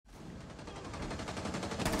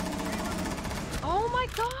Oh my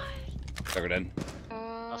god! Suckered in.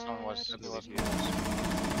 Last one was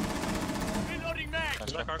Reloading mag!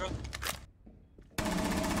 That's my cargo.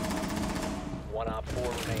 One op 4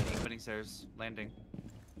 remaining. Opening stairs, landing.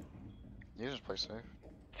 You just play safe.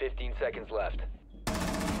 15 seconds left.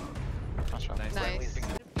 Nice job. Nice.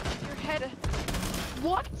 Your head.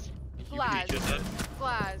 What? Flaz.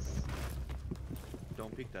 Flaz.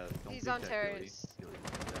 Don't peek that. Don't He's peek on that, terrace. Gilly.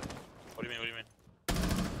 What do you mean? What do you mean?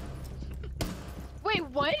 Wait,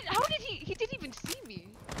 what? How did he? He didn't even see me.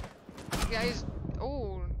 Guys.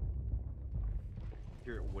 Oh.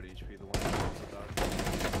 You're what HP? The one that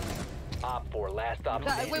Op 4, last op.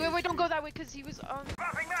 Wait, don't go that way, cause he was on.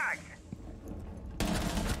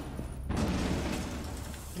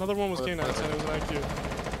 Another one was K9, and it was an IQ.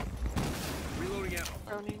 reloading out.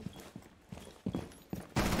 Ronin.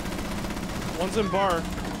 One's in bar.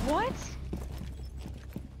 What?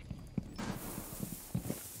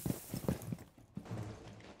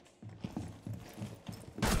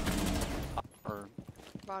 Or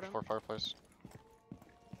Bottom. for fireplace.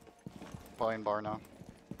 Buying bar now.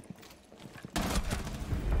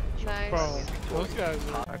 Nice. Bro, those guys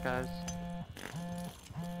are... Alright guys.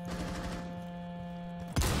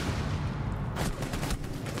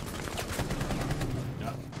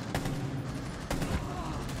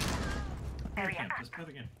 Just play it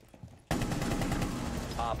again.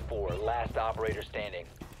 Op 4, last operator standing.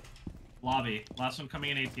 Lobby. Last one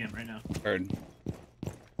coming in ATM right now. Heard.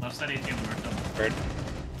 Left side ATM marked up. Heard.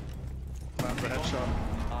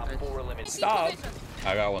 Op 4 eliminated. Stop!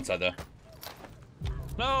 I got one side though.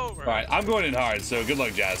 No! Alright, I'm going in hard, so good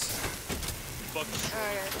luck, Jazz. Fuck.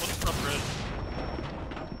 Okay. What's up, Red?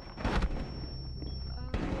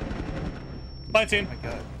 Planting. Oh my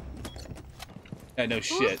god. Yeah, no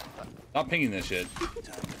shit. Not pinging this shit.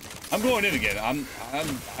 I'm going in again.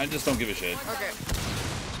 I just don't give a shit. Okay.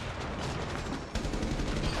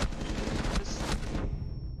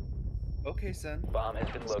 Okay, son. Bomb has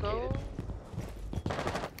been Let's located. go.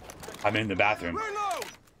 I'm in the bathroom. We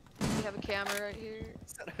have a camera right here.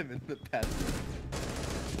 Said I'm in the bathroom.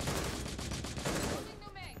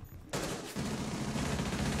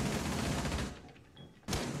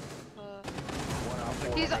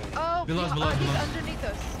 He's he's underneath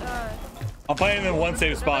us. I'm playing in one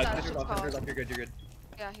safe spot. Whatever that shit's called. You're good, you're good.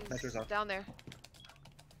 Yeah, Measures he's off. down there.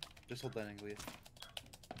 Just hold that angle, yeah.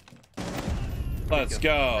 Let's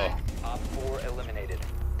go. Op 4 eliminated.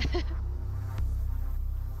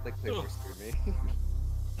 Like play force through me.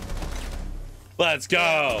 Let's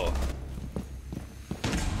go.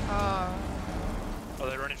 Are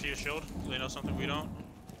they running for your shield? Do they know something we don't?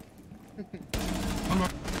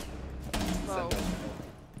 Whoa.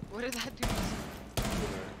 What did that do?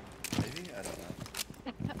 Maybe? I don't know.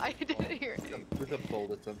 I didn't hear it. With a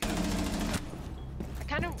bold assumption. I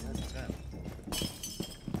kind of. That's 10.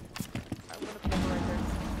 I'm gonna put it right there.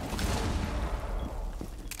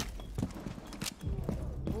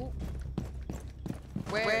 Ooh.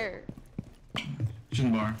 Where? She's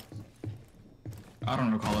in the bar. I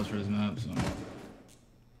don't recall us for his map, so.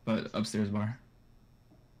 But upstairs bar.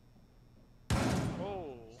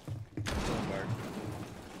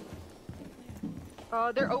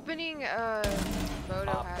 Oh. They're opening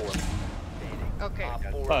photo Op 4 hatch. standing. Okay. Op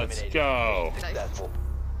 4 Let's eliminated. go. Nice. Successful.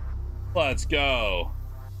 Let's go.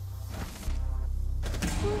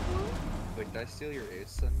 Wait, did I steal your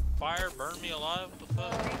ace, son? Fire, burn me alive? What the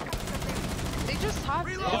fuck? They just hopped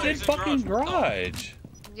in. Oh, It's in he's in fucking garage. garage.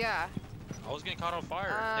 Yeah. I was getting caught on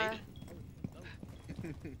fire.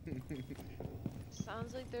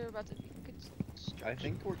 Sounds like they're about to be. I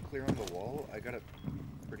think we're clear on the wall. I got it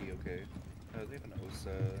pretty okay. They have an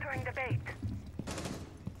OSA. Throwing the bait.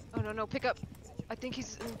 Oh no, pick up. I think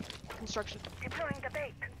he's in construction. Deploying the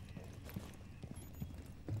bait.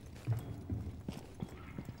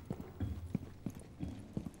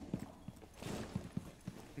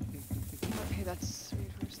 Okay, that's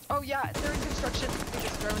reversed. Oh yeah, they're in construction. They're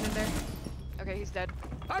just thrown in there. Okay, he's dead.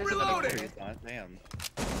 I'm reloading! Damn.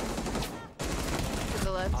 To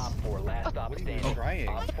the left. Op 4 last stop What are you standing. trying?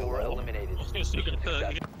 Op 4 eliminated.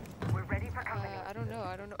 We're ready for company. I don't know.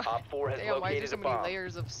 Op 4 has Damn, why is there located so a many bomb.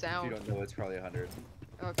 layers of If you sound? don't know, it's probably 100.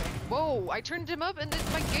 Okay. Whoa, I turned him up and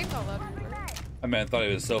then my game got louder. I mean, I thought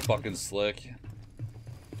he was so fucking slick. You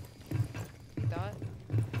thought?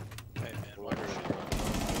 Hey, man, watch your shit.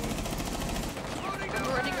 I'm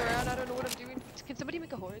running around, I don't know what I'm doing. Can somebody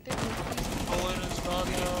make a horror there? Pull in his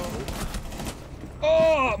audio.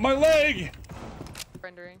 Oh, my leg!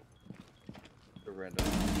 Rendering. The random.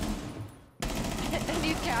 And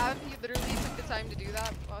he's Cav, he literally took the time to do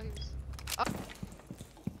that while he was up.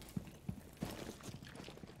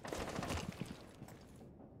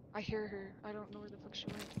 I I hear her. I don't know where the fuck she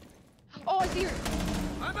went. Oh, I see her!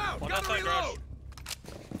 One outside garage.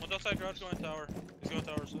 One's outside garage going tower. He's going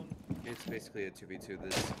tower soon. It's basically a 2v2.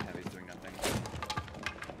 This heavy's doing nothing.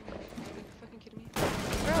 Are you fucking kidding me?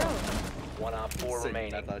 Bro! One op 4 Sick,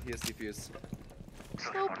 remaining. I thought he has defuse.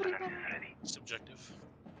 Slow putting them. Subjective.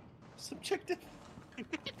 Subjective.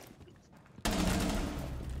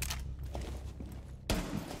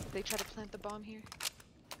 They try to plant the bomb here.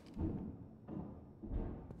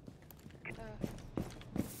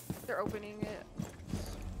 They're opening it.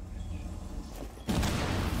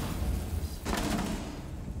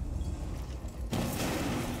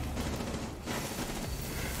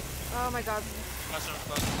 Oh my god.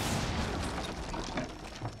 Classroom.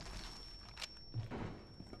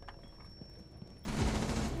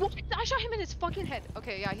 What? I shot him in his fucking head.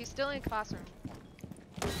 Okay, yeah, he's still in classroom.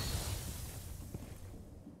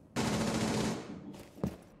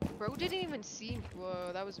 Bro didn't even see me.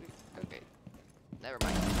 Whoa, that was weird. Okay. Never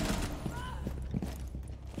mind.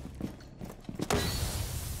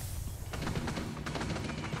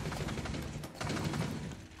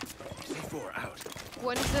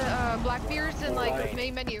 One's the Blackbeard's in like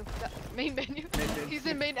main menu. Main menu. He's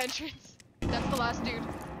in main entrance. That's the last dude.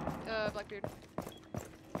 Blackbeard.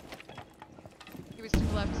 He was to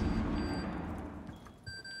the left.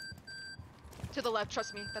 To the left,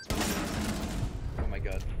 trust me. That's what he was. Oh my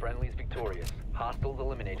god. Friendly's victorious. Hostiles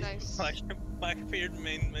eliminated. Nice. Blackbeard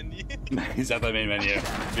main menu. He's at the main menu.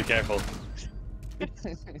 Be careful. Well,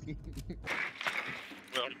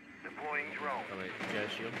 Deploying drone. Oh wait, yeah,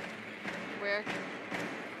 shield. Where?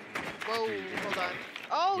 Whoa, hold on.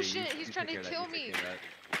 Oh shit, he's trying to kill me.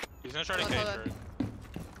 he's gonna try to Hold cage on. her.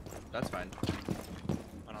 That's fine.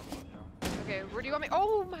 I don't know. Okay, where do you want me?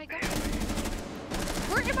 Oh my god.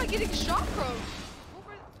 Where am I getting shot from?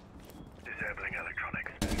 Disabling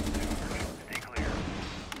electronics. Stay clear.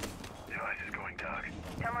 Device is going dark.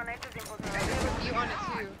 Terminators in I have a view on it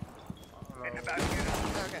too. And about to get on.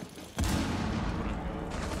 Okay.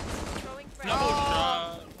 No Oh.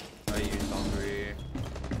 shot. I used all three.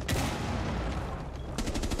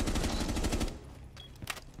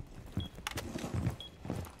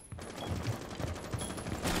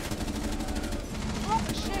 Oh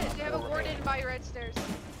shit, they have a warden by your red stairs.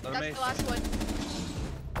 That's the last one.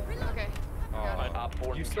 Okay. Got it. Op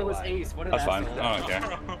 4 You still was neutralized. ace. What an That's fine. asshole. I don't care.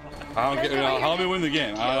 I don't care. Help me win the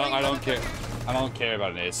game. I don't care. I don't care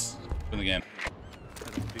about an ace. Win the game.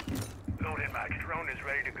 Loaded max. Drone is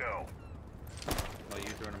ready to go. Oh, you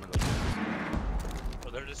throwing them in those.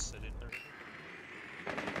 Oh, they're just sitting there.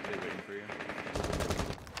 They waiting for you.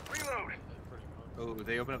 Reload. Oh,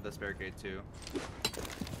 they open up this barricade too.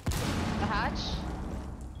 The hatch?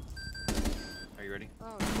 Are you ready?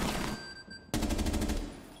 Oh.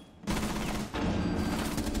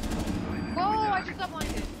 Whoa, I just got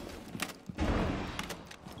blinded.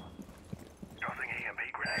 Tossing EMP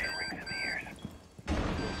grenade. Rings in the ears.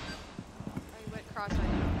 I went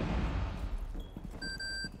cross-eyed.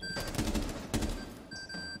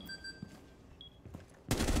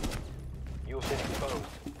 You have been exposed.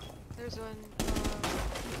 There's one,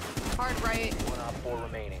 hard right. One op 4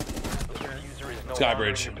 remaining. The diffuser is no Sky longer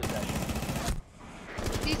bridge. in your possession.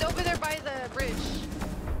 He's over there by the bridge.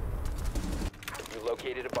 You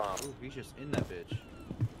located a bomb. Oh, he's just in that bitch.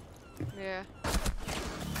 Yeah.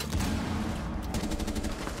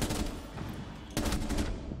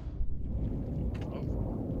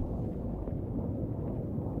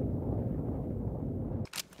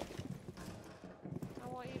 I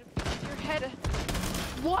want you to put your head.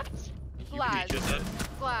 What? Glass. Just it.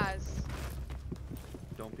 Glass.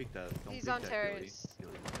 Don't peek that. Don't He's peek on that, terrace.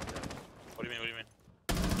 Gilly. What do you mean? What do you mean?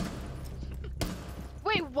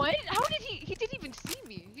 Wait, what? How did he? He didn't even see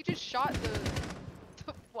me. He just shot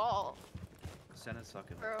the wall, Sen is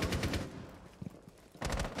sucking. bro. I'm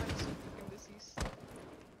so fucking deceased.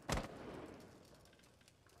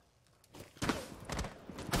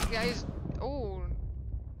 Yeah, he's. Oh.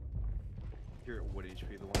 You're at what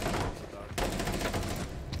HP? The one that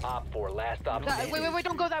Op 4, last op Wait, standing. wait, wait!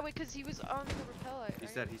 Don't go that way, cause he was on the rappel.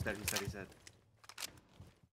 He's dead. He's dead. He's dead. He's dead.